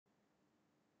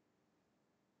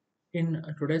In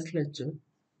today's lecture,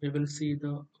 we will see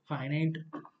the finite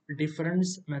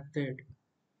difference method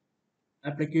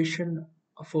application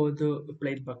for the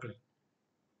plate buckling.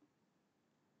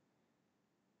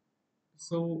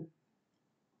 So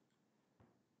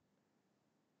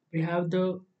we have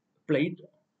the plate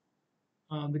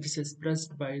which is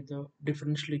expressed by the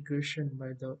differential equation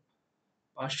by the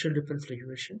partial differential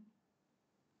equation.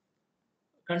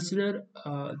 Consider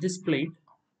this plate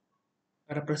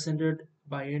represented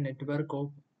by a network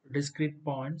of discrete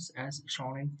points as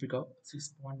shown in figure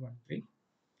 6.13. The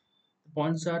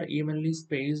points are evenly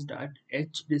spaced at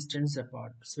h distance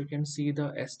apart. So you can see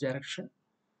the s direction,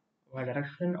 y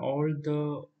direction. All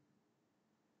the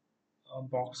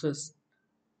boxes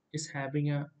is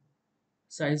having a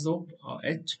size of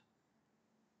h,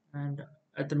 and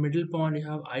at the middle point you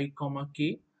have I comma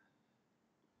k.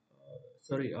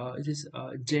 Sorry, it is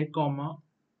j comma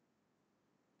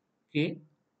k.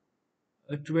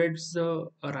 Towards the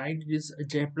right it is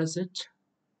j plus h,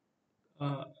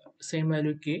 uh, same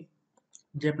value k,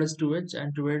 j plus 2h,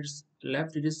 and towards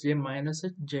left it is j minus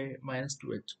h, j minus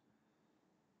 2h.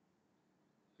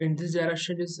 In this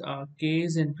direction is k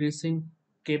is increasing,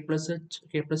 k plus h,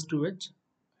 k plus 2h.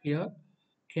 Here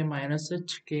k minus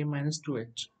h, k minus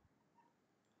 2h.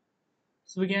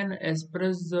 So we can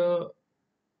express the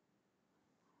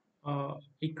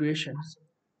equations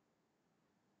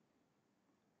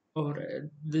or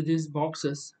these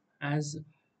boxes as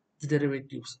the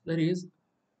derivatives. That is,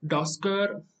 dot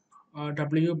square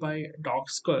w by dot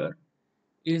square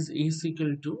is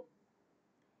equal to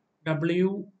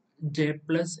w j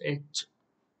plus h.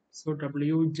 So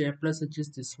w j plus h is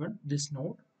this one, this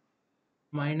node,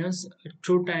 minus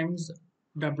 2 times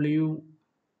w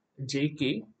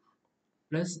jk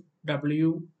plus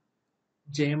w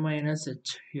j minus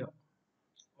h here,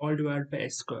 all divided by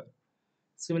h square.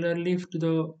 Similarly, to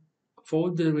the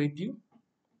fourth derivative,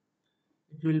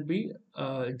 it will be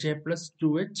j plus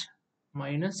 2h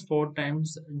minus 4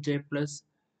 times j plus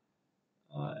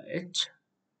h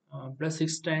plus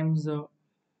 6 times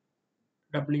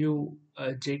w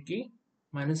jk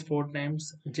minus 4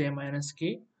 times j minus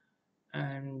k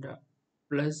and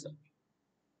plus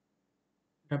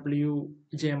w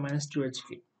j minus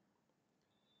 2hk.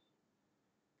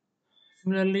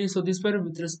 Similarly, so these were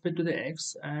with respect to the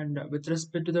x, and with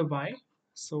respect to the y,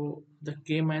 so the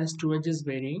k minus 2h is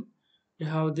varying. You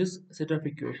have this set of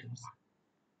equations.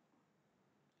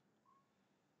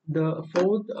 The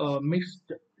fourth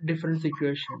mixed difference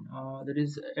equation, that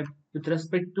is with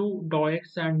respect to dou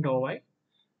x and dou y,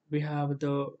 we have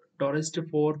the dou raised to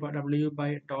 4 by w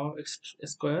by dou x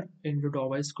square into dou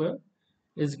y square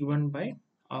is given by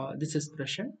this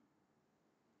expression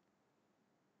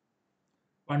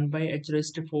 1 by h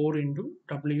raised to 4 into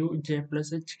w j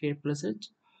plus h k plus h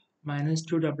minus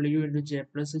 2w into j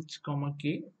plus h comma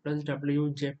k plus w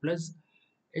j plus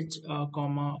h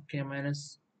comma k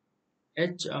minus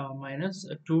h minus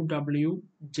 2w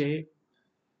j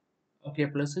k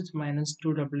plus h minus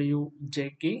 2w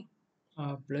j k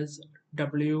plus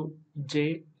w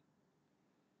j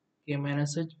k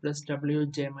minus h plus w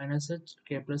j minus h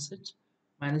k plus h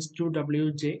minus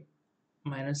 2w j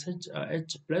minus h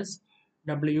h plus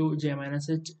w j minus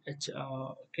h h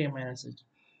k minus h.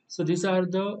 So these are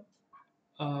the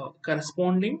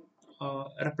corresponding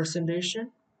representation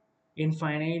in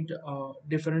finite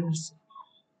difference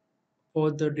for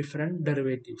the different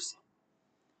derivatives.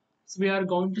 So we are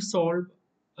going to solve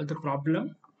the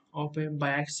problem of a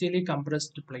biaxially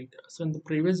compressed plate. So in the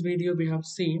previous video we have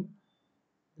seen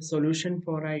the solution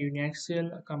for a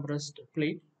uniaxial compressed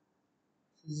plate.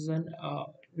 This is an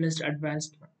next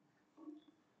advanced one.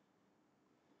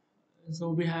 So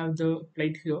we have the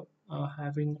plate here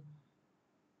having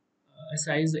a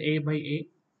size A by A,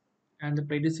 and the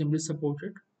plate is simply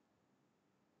supported,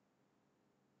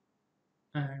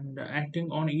 and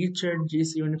acting on each edge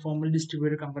is uniformly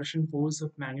distributed compression force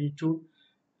of magnitude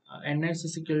Nx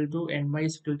is equal to Ny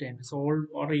is equal to N. So all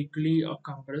are equally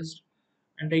compressed.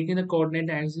 And taking the coordinate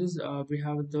axis, we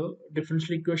have the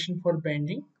differential equation for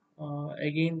bending,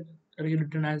 again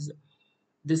rewritten as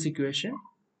this equation.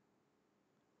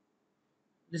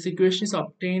 This equation is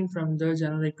obtained from the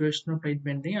general equation of plate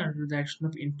bending under the action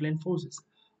of in-plane forces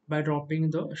by dropping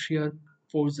the shear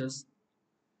forces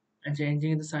and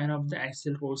changing the sign of the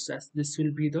axial forces. This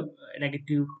will be the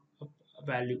negative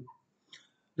value.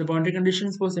 The boundary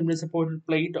conditions for simply supported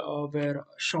plate were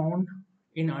shown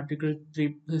in Article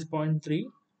 3.3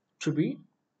 to be.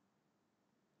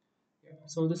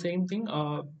 So the same thing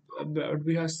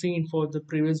we have seen for the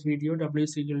previous video, W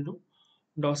is equal to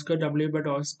dot square W by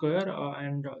dot square,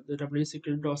 and the W is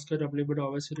equal to dot square W by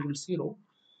dot y is equal to 0.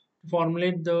 To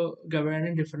formulate the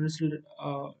governing differential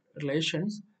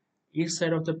relations, each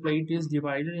side of the plate is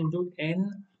divided into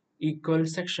n equal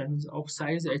sections of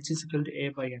size h is equal to a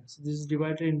by n. So this is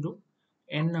divided into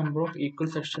n number of equal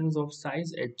sections of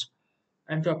size h.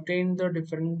 And to obtain the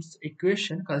difference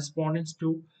equation corresponding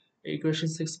to equation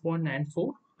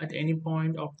 6.94 at any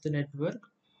point of the network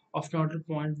of nodal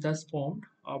points thus formed,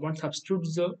 one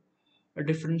substitutes the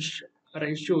difference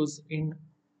ratios in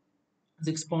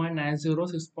 6.90,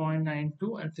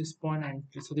 6.92, and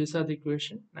 6.93. So these are the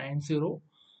equation 90,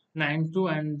 92,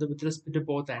 and with respect to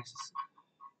both axes.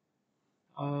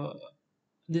 Uh,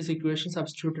 this equation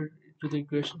substituted to the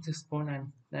equation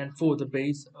 6.94, the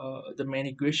base, the main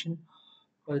equation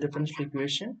for the differential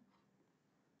equation.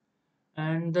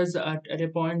 And thus at a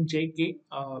point jk,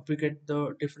 we get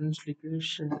the differential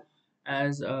equation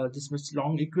as this much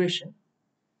long equation,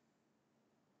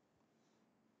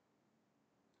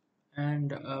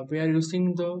 and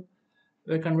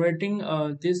we're converting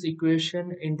this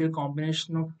equation into a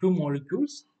combination of two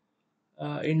molecules,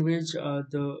 in which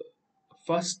the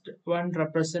first one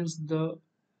represents the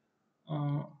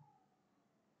uh,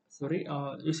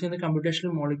 using the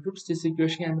computational molecules. This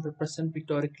equation can be represented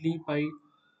pictorially by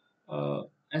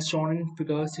as shown in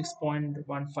figure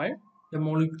 6.15.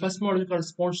 The first molecule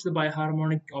corresponds to the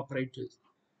biharmonic operators.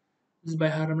 This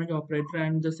biharmonic operator,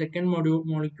 and the second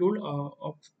molecule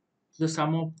of the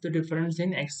sum of the difference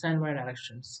in x and y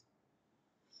directions.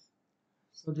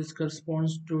 So this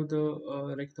corresponds to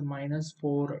the like the minus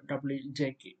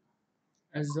 4wjk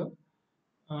as the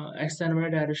x and y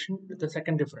direction with the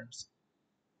second difference.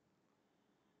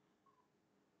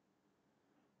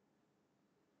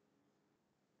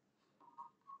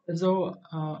 So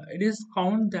it is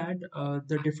found that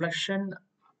the deflection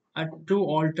at two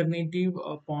alternative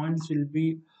points will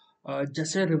be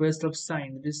just a reversal of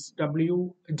sign. This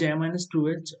w j minus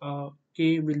 2h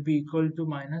k will be equal to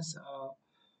minus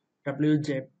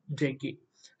wjk.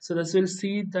 So thus we'll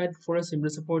see that for a simple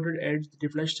supported edge, the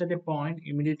deflection at a point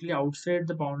immediately outside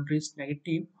the boundary is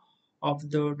negative of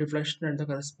the deflection at the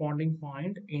corresponding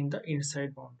point in the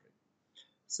inside boundary.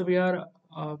 So we are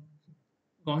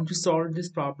going to solve this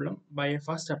problem by a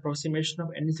first approximation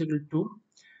of n is equal to 2.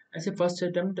 As a first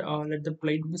attempt, let the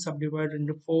plate be subdivided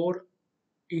into four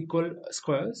equal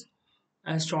squares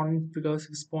as shown in figure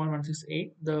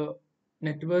 6.168. The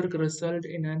network result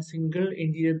in a single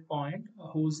interior point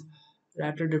whose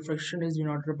lateral deflection is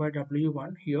denoted by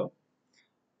W1 here.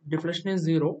 Deflection is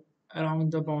 0 along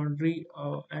the boundary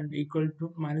and equal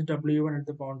to minus W1 at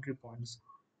the boundary points.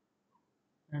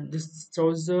 And this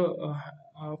shows the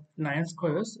 9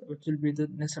 squares, which will be the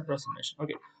next approximation.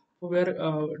 Okay, so we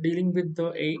are dealing with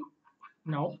the A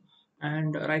now,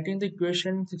 and writing the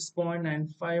equation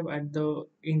 6.95 at the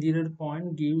interior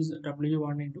point gives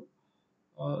W1 into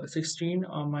 16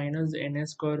 minus n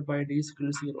square by d is equal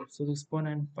to 0. So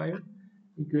 6.95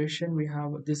 equation, we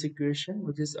have this equation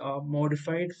which is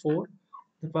modified for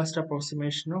the first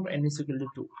approximation of n is equal to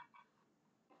 2.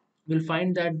 We'll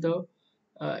find that the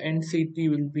NCT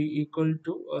will be equal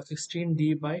to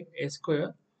 16d by a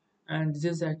square, and this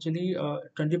is actually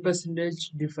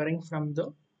 20% differing from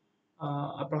the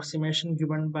approximation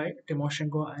given by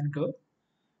Timoshenko and Kerr.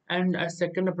 And as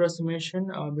second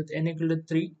approximation with n equal to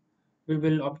 3, we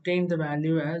will obtain the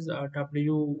value as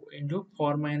w into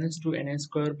 4 minus 2 n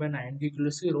square by 90 equal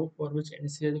to 0, for which n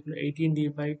is equal to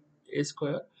 18d by a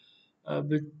square,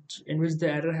 in which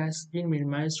the error has been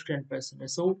minimized to 10%.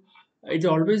 So it's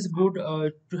always good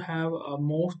to have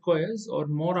more squares or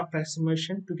more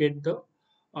approximation to get the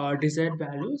desired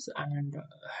values, and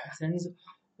since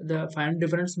the final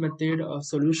difference method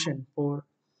solution for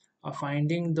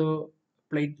finding the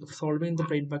plate solving the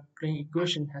plate buckling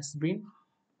equation has been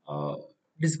uh,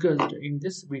 discussed in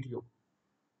this video.